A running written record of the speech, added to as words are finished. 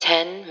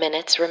10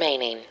 minutes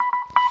remaining.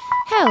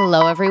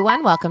 Hello,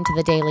 everyone. Welcome to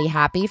the Daily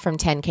Happy from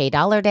 10K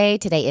Dollar Day.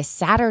 Today is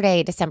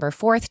Saturday, December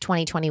 4th,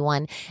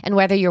 2021. And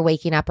whether you're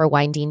waking up or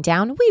winding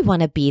down, we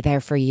want to be there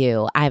for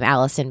you. I'm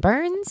Allison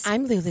Burns.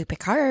 I'm Lulu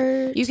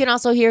Picard. You can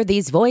also hear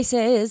these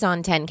voices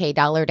on 10K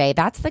Dollar Day.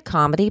 That's the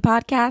comedy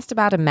podcast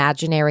about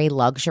imaginary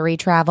luxury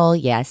travel.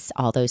 Yes,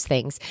 all those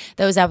things.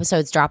 Those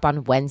episodes drop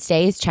on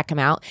Wednesdays. Check them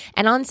out.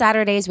 And on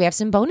Saturdays, we have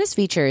some bonus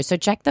features, so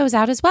check those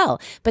out as well.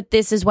 But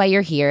this is why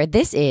you're here.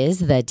 This is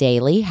the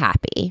Daily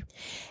Happy.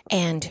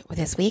 And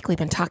this week, we've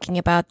been talking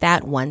about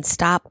that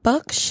one-stop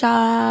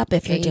bookshop.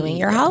 If you're doing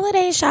your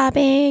holiday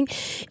shopping,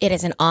 it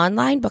is an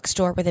online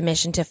bookstore with a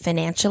mission to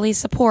financially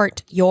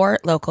support your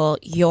local,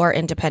 your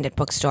independent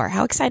bookstore.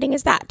 How exciting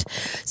is that?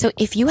 So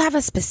if you have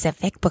a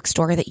specific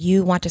bookstore that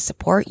you want to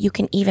support, you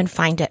can even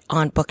find it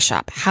on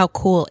Bookshop. How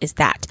cool is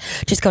that?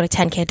 Just go to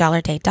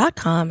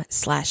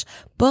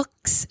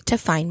 10kdollarday.com/books to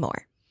find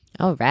more.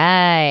 All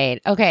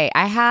right. Okay.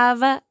 I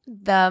have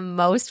the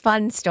most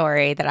fun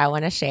story that I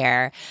want to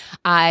share.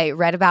 I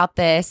read about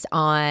this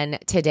on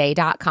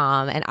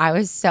today.com and I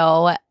was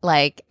so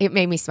it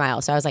made me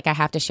smile. So I was like, I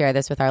have to share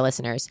this with our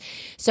listeners.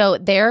 So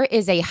there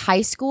is a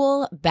high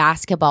school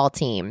basketball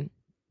team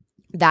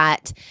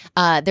that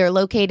they're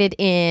located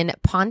in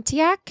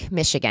Pontiac,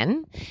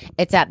 Michigan.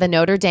 It's at the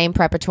Notre Dame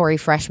Preparatory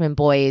Freshman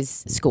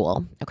Boys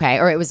School, okay?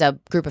 Or it was a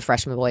group of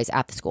freshman boys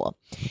at the school.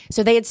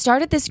 So they had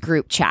started this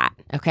group chat,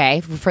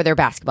 okay, for their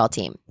basketball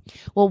team.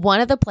 Well,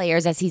 one of the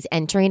players, as he's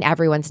entering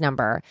everyone's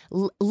number,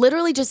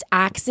 literally just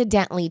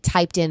accidentally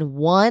typed in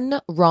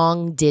one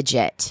wrong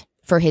digit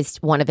for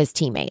one of his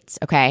teammates,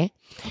 okay?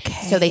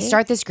 Okay. So they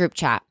start this group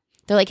chat.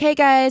 They're like, hey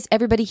guys,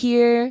 everybody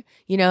here,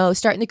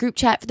 starting the group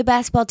chat for the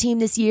basketball team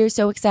this year.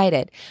 So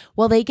excited.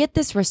 Well, they get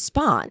this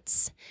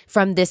response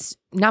from this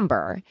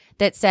number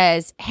that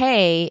says,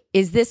 hey,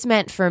 is this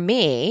meant for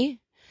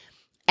me?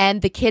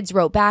 And the kids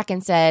wrote back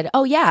and said,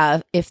 oh yeah,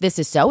 if this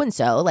is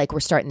so-and-so, we're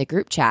starting the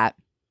group chat.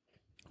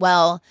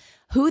 Well,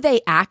 who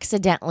they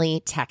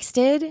accidentally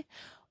texted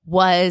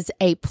was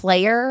a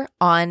player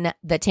on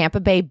the Tampa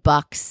Bay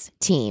Bucks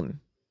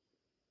team.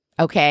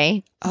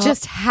 Okay.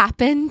 Just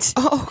happened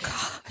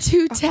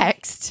to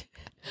text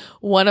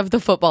one of the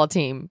football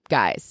team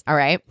guys. All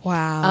right.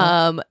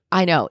 Wow.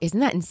 I know. Isn't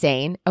that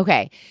insane?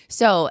 Okay.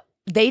 So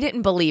they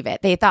didn't believe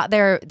it. They thought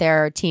their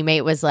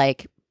teammate was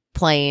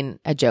playing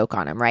a joke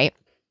on him. Right.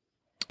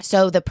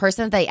 So the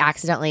person that they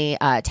accidentally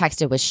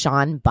texted was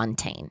Sean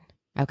Bunting.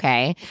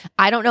 Okay.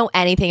 I don't know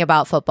anything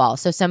about football.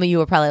 So some of you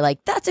were probably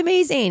like, that's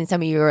amazing.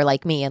 Some of you were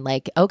like me and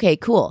okay,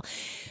 cool.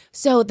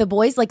 So the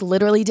boys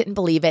literally didn't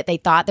believe it. They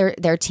thought their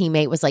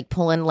teammate was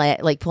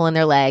pulling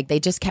their leg.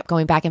 They just kept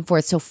going back and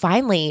forth. So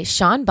finally,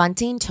 Sean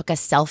Bunting took a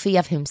selfie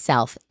of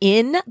himself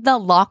in the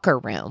locker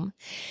room.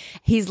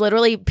 He's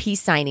literally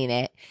peace signing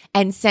it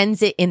and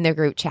sends it in the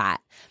group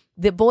chat.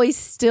 The boys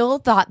still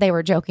thought they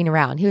were joking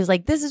around. He was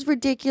like, this is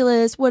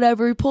ridiculous,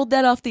 whatever. He pulled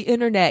that off the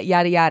internet,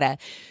 yada, yada.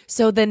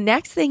 So the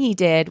next thing he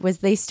did was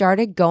they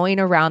started going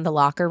around the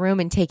locker room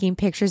and taking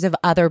pictures of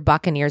other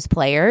Buccaneers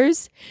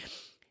players.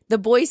 The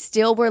boys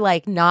still were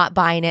not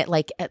buying it.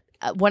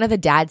 One of the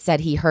dads said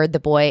he heard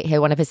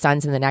one of his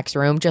sons in the next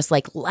room, just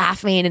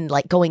laughing and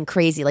going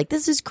crazy.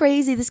 This is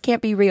crazy. This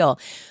can't be real.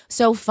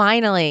 So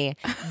finally,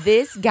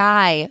 this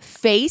guy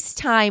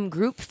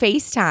group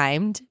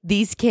FaceTimed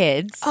these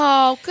kids.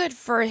 Oh,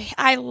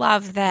 I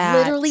love that.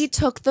 Literally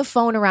took the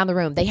phone around the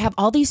room. They have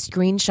all these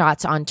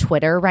screenshots on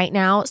Twitter right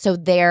now. So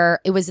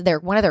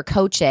one of their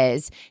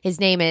coaches, his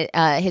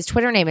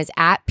Twitter name is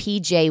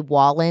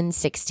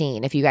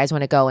 @PJWallen16. If you guys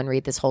want to go and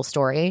read this whole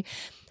story.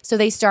 So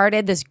they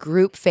started this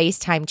group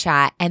FaceTime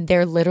chat and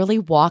they're literally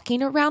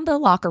walking around the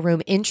locker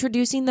room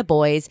introducing the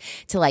boys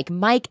to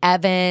Mike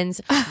Evans,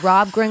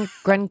 Rob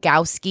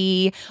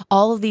Gronkowski,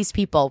 all of these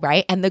people,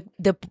 right? And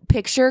the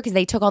picture, because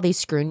they took all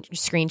these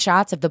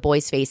screenshots of the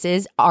boys'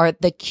 faces, are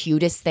the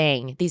cutest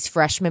thing. These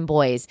freshman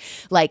boys,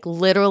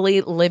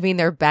 literally living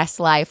their best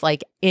life,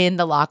 in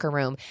the locker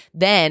room.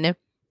 Then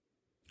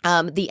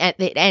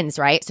it ends,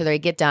 right? So they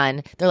get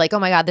done. They're like, oh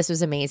my God, this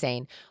was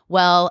amazing.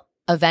 Well,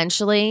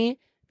 eventually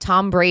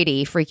Tom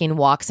Brady freaking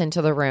walks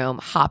into the room,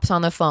 hops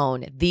on the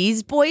phone.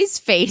 These boys'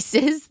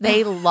 faces,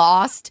 they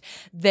lost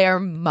their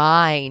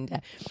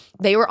mind.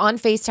 They were on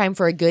FaceTime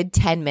for a good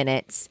 10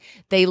 minutes.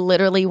 They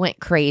literally went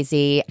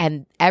crazy.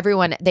 And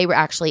they were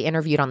actually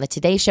interviewed on the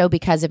Today Show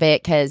because of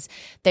it, because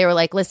they were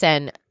like,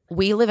 listen,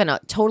 we live in a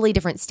totally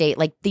different state.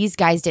 These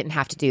guys didn't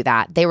have to do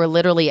that. They were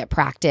literally at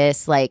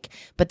practice.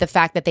 But the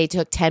fact that they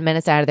took 10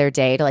 minutes out of their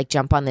day to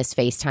jump on this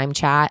FaceTime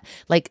chat,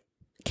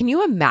 can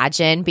you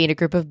imagine being a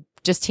group of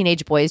just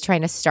teenage boys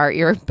trying to start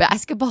your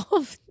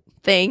basketball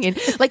thing? And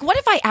what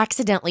if I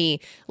accidentally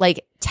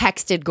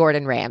texted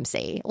Gordon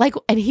Ramsay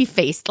and he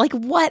faced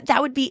what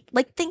that would be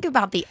think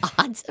about the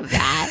odds of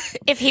that.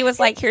 If he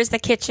was here's the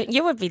kitchen,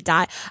 you would be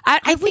dying.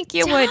 I think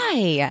you would.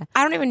 I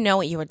don't even know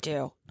what you would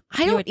do.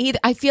 I don't either.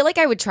 I feel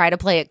I would try to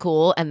play it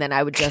cool and then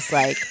I would just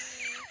I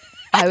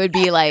would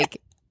be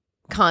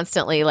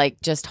constantly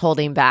just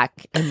holding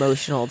back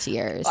emotional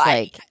tears.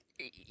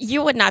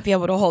 You would not be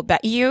able to hold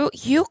back. You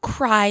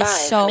cry 5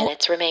 so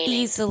minutes remaining.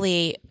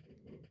 easily,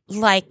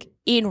 like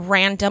in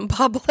random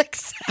public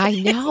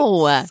settings. I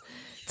know.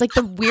 It's like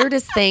the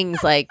weirdest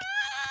things, like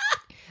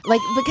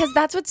because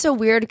that's what's so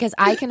weird, because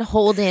I can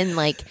hold in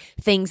like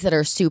things that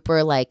are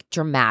super like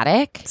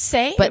dramatic.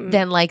 Same. But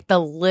then like the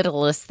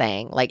littlest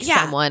thing, like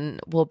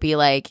someone will be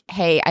like,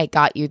 "Hey, I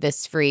got you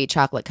this free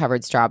chocolate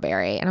covered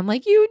strawberry." And I'm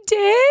like, "You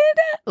did?"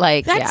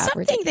 Like that's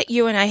something that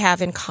you and I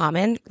have in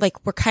common.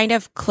 Like we're kind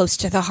of close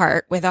to the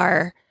heart with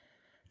our,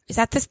 is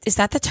that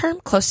the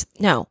term? Close?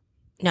 No.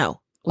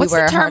 We What's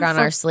wear the a term heart on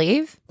for- our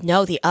sleeve.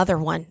 No, the other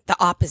one, the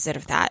opposite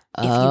of that.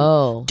 If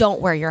Oh. you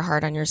don't wear your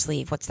heart on your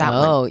sleeve, what's that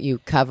one? Oh, you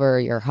cover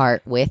your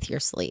heart with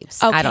your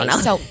sleeves. Okay, I don't know.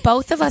 So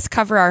both of us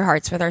cover our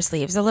hearts with our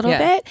sleeves a little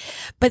bit,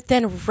 but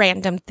then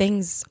random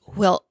things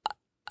will,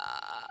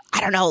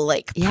 I don't know,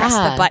 like press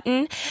the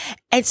button.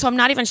 And so I'm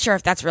not even sure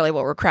if that's really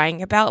what we're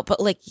crying about,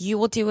 but like you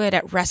will do it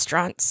at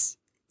restaurants.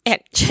 And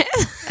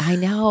I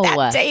know.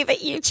 that day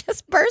that you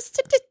just burst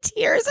into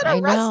tears at a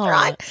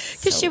restaurant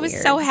because she was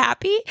so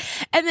happy.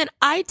 And then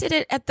I did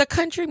it at the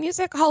Country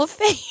Music Hall of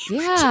Fame.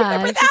 Yeah. Do you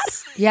remember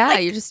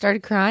that? You just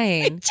started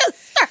crying.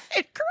 Just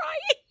started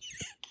crying.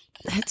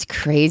 That's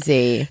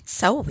crazy.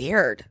 So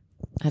weird.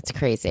 That's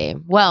crazy.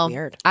 Well,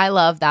 Weird. I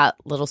love that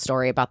little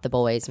story about the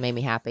boys. Made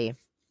me happy.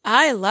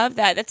 I love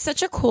that. That's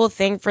such a cool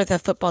thing for the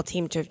football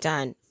team to have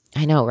done.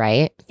 I know,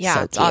 right? Yeah,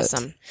 So it's cute.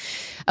 awesome.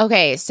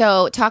 Okay,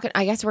 so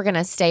I guess we're going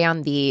to stay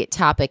on the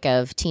topic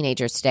of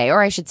teenagers today, or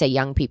I should say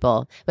young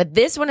people. But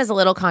this one is a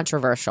little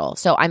controversial.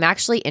 So I'm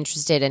actually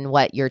interested in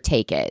what your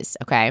take is,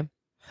 okay?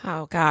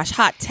 Oh, gosh.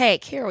 Hot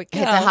take. Here we go.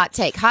 It's a hot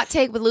take. Hot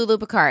take with Lulu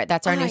Picard.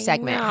 That's our new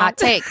segment. know. Hot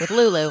take with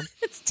Lulu.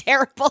 It's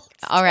terrible.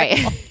 All right.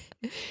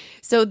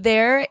 So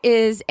there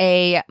is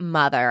a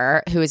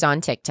mother who is on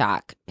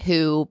TikTok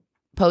who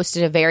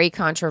posted a very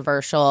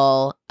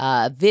controversial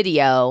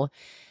video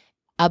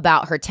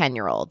about her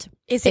 10-year-old.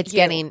 Is it It's you?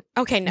 getting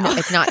Okay, no. No,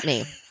 it's not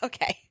me.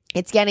 Okay.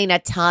 It's getting a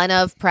ton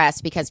of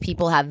press because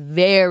people have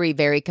very,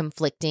 very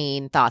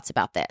conflicting thoughts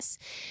about this.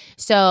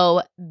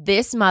 So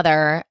this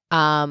mother,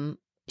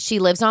 she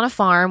lives on a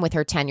farm with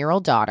her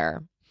 10-year-old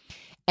daughter,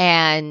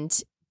 and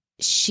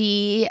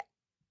she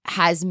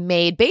hasn't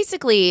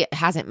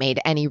made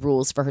any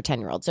rules for her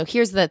 10-year-old. So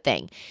here's the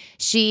thing.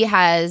 She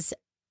has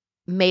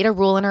made a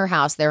rule in her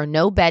house. There are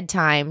no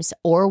bedtimes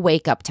or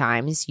wake up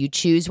times. You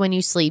choose when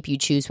you sleep. You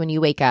choose when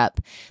you wake up.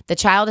 The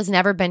child has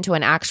never been to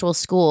an actual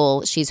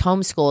school. She's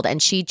homeschooled,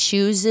 and she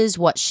chooses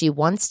what she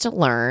wants to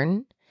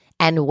learn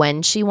and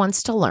when she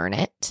wants to learn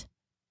it.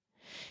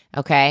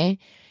 Okay.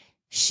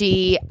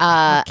 She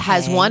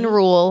has one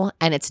rule,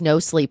 and it's no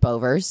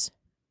sleepovers,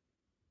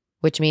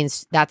 which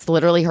means that's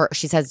literally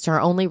she says it's her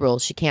only rule.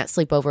 She can't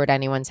sleep over at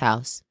anyone's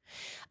house.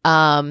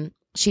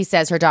 She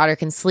says her daughter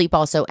can sleep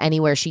also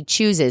anywhere she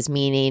chooses,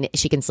 meaning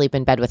she can sleep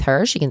in bed with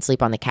her. She can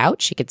sleep on the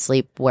couch. She could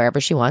sleep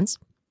wherever she wants.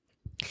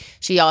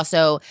 She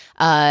also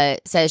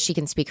says she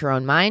can speak her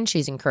own mind.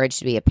 She's encouraged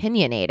to be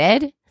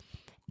opinionated.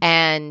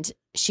 And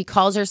she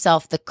calls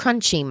herself the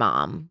crunchy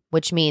mom,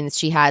 which means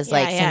she has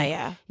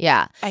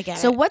Yeah. I get it.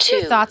 So what's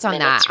your 2 thoughts on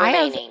that? minutes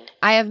remaining.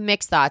 I have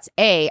mixed thoughts.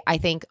 A, I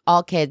think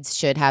all kids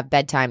should have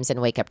bedtimes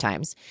and wake up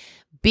times.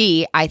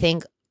 B, I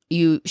think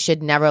you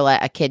should never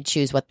let a kid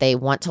choose what they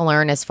want to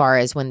learn as far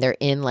as when they're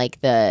in like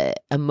the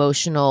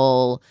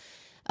emotional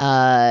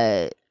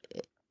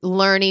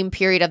learning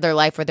period of their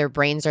life where their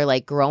brains are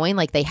like growing.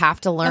 Like they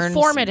have to learn the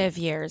formative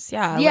years.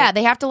 Yeah. Yeah,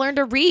 they have to learn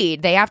to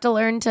read. They have to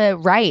learn to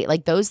write.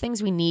 Like those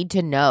things we need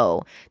to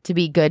know to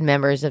be good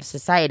members of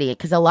society.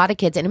 Because a lot of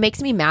kids, and it makes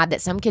me mad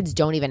that some kids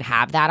don't even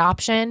have that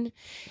option.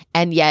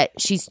 And yet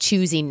she's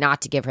choosing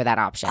not to give her that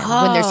option.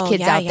 When there's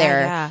kids out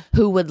there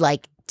who would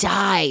like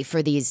die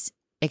for these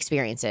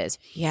experiences.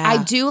 Yeah.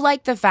 I do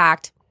like the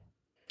fact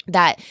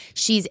that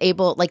she's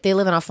able, like they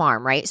live on a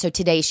farm, right? So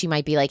today she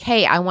might be like,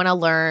 hey, I want to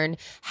learn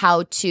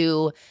how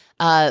to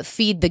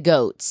feed the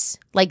goats.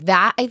 Like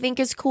that I think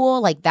is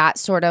cool. Like that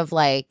sort of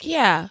like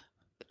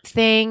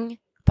thing.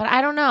 But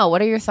I don't know.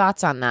 What are your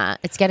thoughts on that?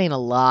 It's getting a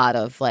lot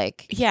of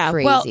like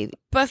crazy well,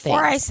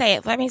 before I things. say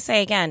it, let me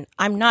say again,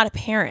 I'm not a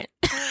parent.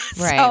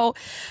 Right. So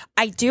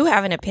I do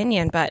have an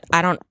opinion, but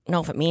I don't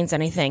know if it means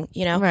anything,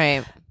 you know?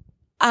 Right.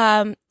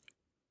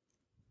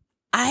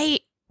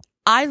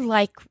 I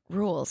like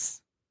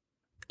rules.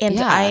 And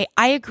Yeah.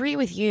 I agree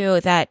with you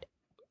that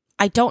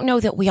I don't know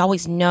that we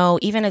always know,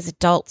 even as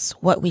adults,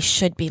 what we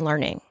should be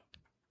learning.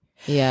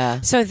 Yeah.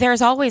 So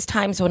there's always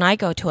times when I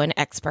go to an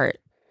expert,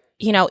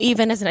 you know,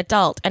 even as an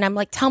adult, and I'm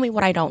like, tell me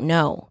what I don't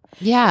know.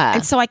 Yeah.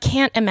 And so I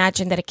can't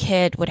imagine that a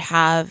kid would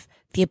have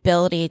the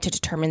ability to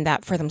determine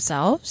that for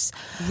themselves.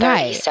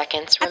 30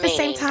 seconds At the remaining.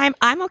 same time,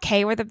 I'm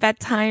okay with a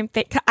bedtime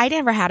thing. I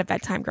never had a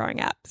bedtime growing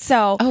up.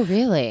 So Oh,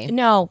 really?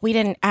 no, we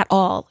didn't at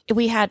all.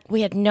 We had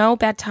no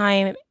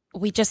bedtime.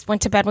 We just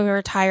went to bed when we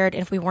were tired.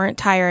 And if we weren't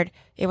tired,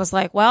 it was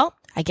like, well,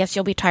 I guess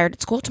you'll be tired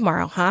at school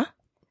tomorrow, huh?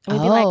 And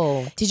we'd be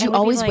like, Did and you we'd be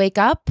always like- wake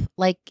up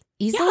like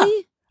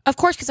easily? of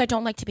course, because I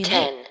don't like to be late.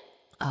 10,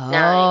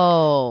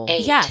 Oh.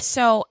 8, Yeah,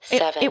 so it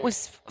 7,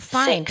 was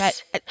fine,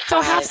 6, but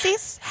so half 5,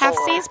 C's, 4,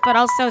 but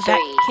also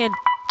that 3, kid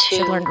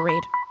should 2, learn to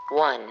read.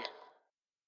 1.